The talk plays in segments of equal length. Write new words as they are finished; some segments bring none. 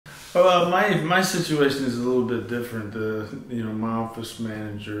Well, my situation is a little bit different. My office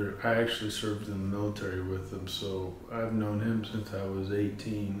manager, I actually served in the military with him, so I've known him since I was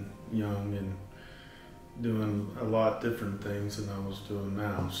 18, young, and doing a lot different things than I was doing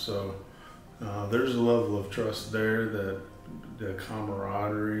now. So there's a level of trust there, that the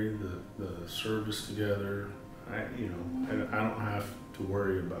camaraderie, the service together. I don't have to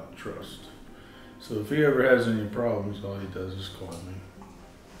worry about trust. So if he ever has any problems, all he does is call me.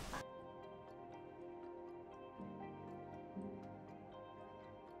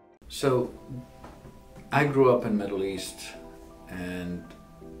 So, I grew up in Middle East, and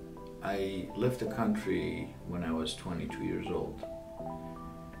I left the country when I was 22 years old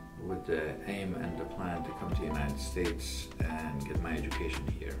with the aim and the plan to come to the United States and get my education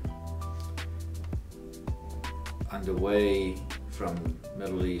here. On the way from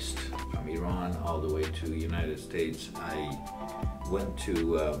Middle East, from Iran all the way to the United States, I went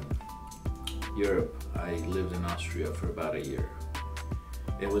to Europe. I lived in Austria for about a year.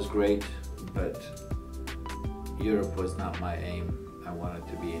 It was great, but Europe was not my aim. I wanted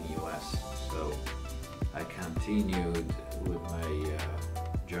to be in the US, so I continued with my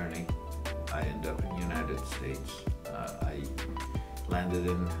journey. I ended up in the United States. I landed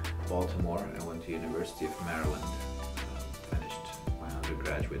in Baltimore. I went to University of Maryland, finished my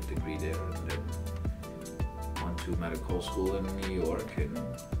undergraduate degree there, and then went to medical school in New York and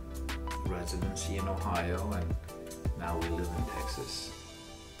residency in Ohio, and now we live in Texas.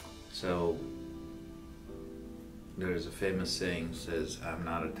 So there's a famous saying that says, I'm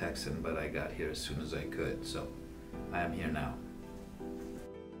not a Texan, but I got here as soon as I could. So I am here now.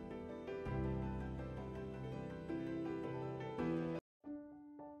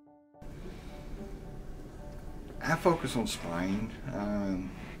 I focus on spine.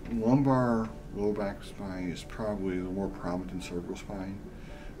 Lumbar, low back spine is probably the more prominent in cervical spine.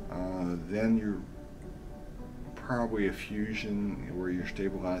 Then you're probably a fusion where you're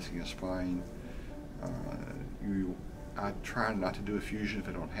stabilizing a spine. I try not to do a fusion if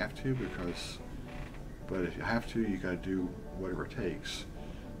I don't have to, but if you have to, you got to do whatever it takes.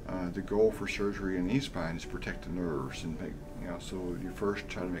 The goal for surgery in the spine is to protect the nerves and make, so you first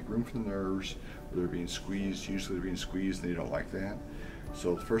try to make room for the nerves where they're being squeezed. Usually they're being squeezed and they don't like that.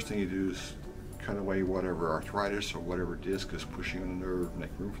 So the first thing you do is cut away whatever arthritis or whatever disc is pushing on the nerve,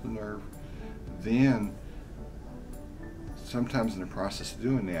 make room for the nerve. Then sometimes in the process of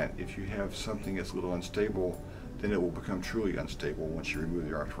doing that, if you have something that's a little unstable, then it will become truly unstable once you remove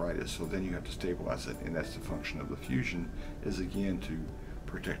the arthritis. So then you have to stabilize it, and that's the function of the fusion, is again to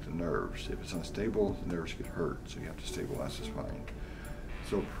protect the nerves. If it's unstable, the nerves get hurt, so you have to stabilize the spine.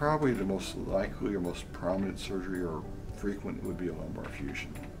 So probably the most likely or most prominent surgery or frequent would be a lumbar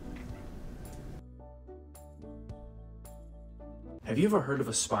fusion. Have you ever heard of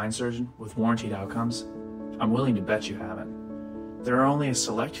a spine surgeon with warranted outcomes? I'm willing to bet you haven't. There are only a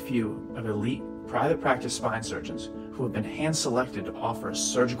select few of elite private practice spine surgeons who have been hand-selected to offer a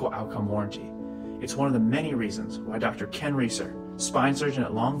surgical outcome warranty. It's one of the many reasons why Dr. Ken Reeser, spine surgeon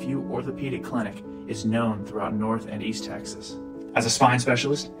at Longview Orthopedic Clinic, is known throughout North and East Texas. As a spine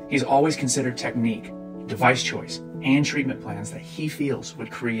specialist, he's always considered technique, device choice, and treatment plans that he feels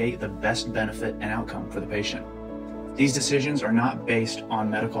would create the best benefit and outcome for the patient. These decisions are not based on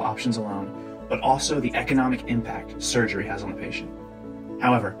medical options alone, but also the economic impact surgery has on the patient.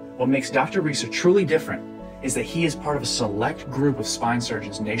 However, what makes Dr. Reeser truly different is that he is part of a select group of spine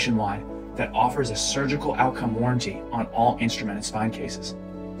surgeons nationwide that offers a surgical outcome warranty on all instrumented spine cases.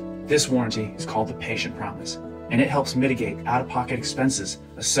 This warranty is called the Patient Promise, and it helps mitigate out-of-pocket expenses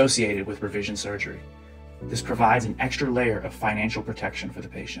associated with revision surgery. This provides an extra layer of financial protection for the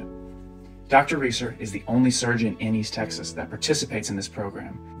patient. Dr. Reeser is the only surgeon in East Texas that participates in this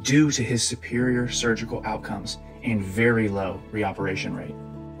program due to his superior surgical outcomes and very low reoperation rate.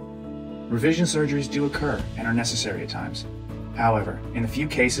 Revision surgeries do occur and are necessary at times. However, in the few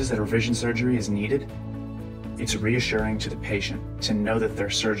cases that revision surgery is needed, it's reassuring to the patient to know that their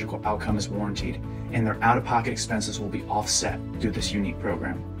surgical outcome is warranted and their out-of-pocket expenses will be offset through this unique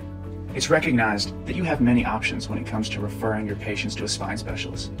program. It's recognized that you have many options when it comes to referring your patients to a spine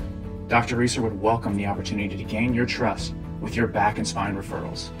specialist. Dr. Reeser would welcome the opportunity to gain your trust with your back and spine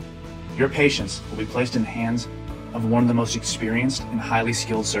referrals. Your patients will be placed in the hands of one of the most experienced and highly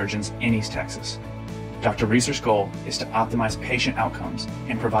skilled surgeons in East Texas. Dr. Reeser's goal is to optimize patient outcomes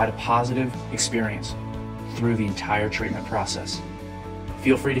and provide a positive experience through the entire treatment process.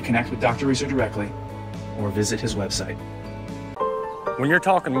 Feel free to connect with Dr. Reeser directly or visit his website. When you're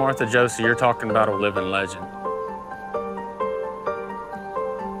talking Martha Josie, you're talking about a living legend.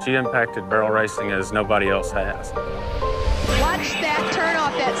 She impacted barrel racing as nobody else has. Watch that turn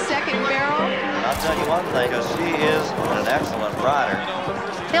off that second tell you one thing, because she is an excellent rider.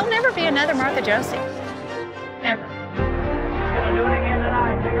 There'll never be another Martha Josie. Never. Gonna do it again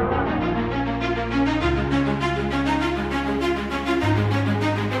tonight. Bigger run.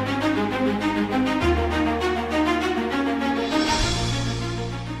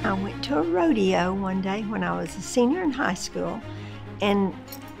 I went to a rodeo one day when I was a senior in high school and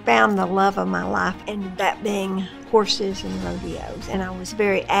found the love of my life, and that being horses and rodeos. And I was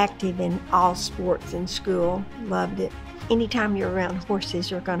very active in all sports in school, loved it. Anytime you're around horses,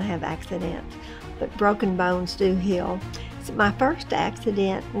 you're going to have accidents, but broken bones do heal. So my first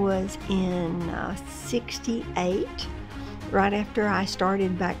accident was in '68, right after I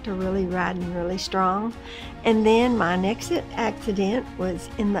started back to really riding really strong. And then my next accident was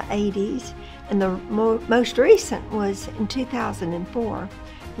in the '80s, and the most recent was in 2004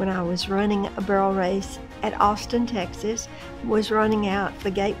 when I was running a barrel race at Austin, Texas. Was running out,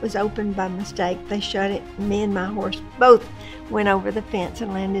 the gate was opened by mistake, they shut it, and me and my horse both went over the fence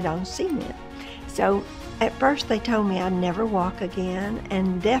and landed on cement. So at first they told me I'd never walk again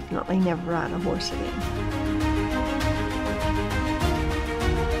and definitely never ride a horse again.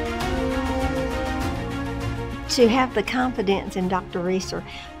 To have the confidence in Dr. Reeser,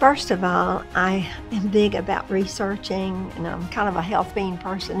 first of all, I am big about researching, and I'm kind of a health being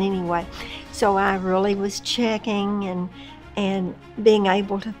person anyway. So I really was checking and being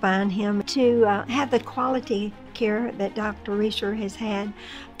able to find him. To have the quality care that Dr. Reeser has had,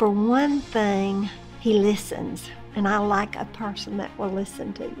 for one thing, he listens. And I like a person that will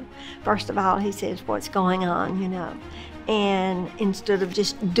listen to you. First of all, he says what's going on, you know, and instead of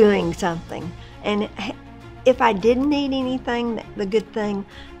just doing something. And if I didn't need anything, the good thing,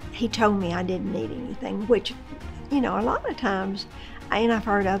 he told me I didn't need anything, which, you know, a lot of times, and I've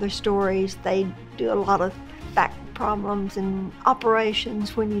heard other stories, they do a lot of back problems and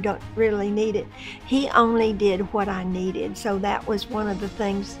operations when you don't really need it. He only did what I needed, so that was one of the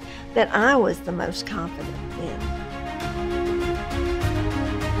things that I was the most confident in.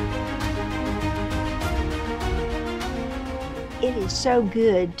 It is so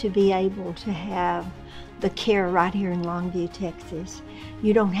good to be able to have the care right here in Longview, Texas.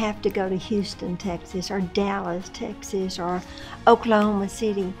 You don't have to go to Houston, Texas, or Dallas, Texas, or Oklahoma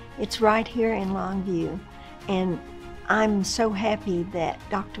City. It's right here in Longview. And I'm so happy that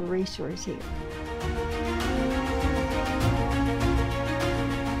Dr. Reeser is here.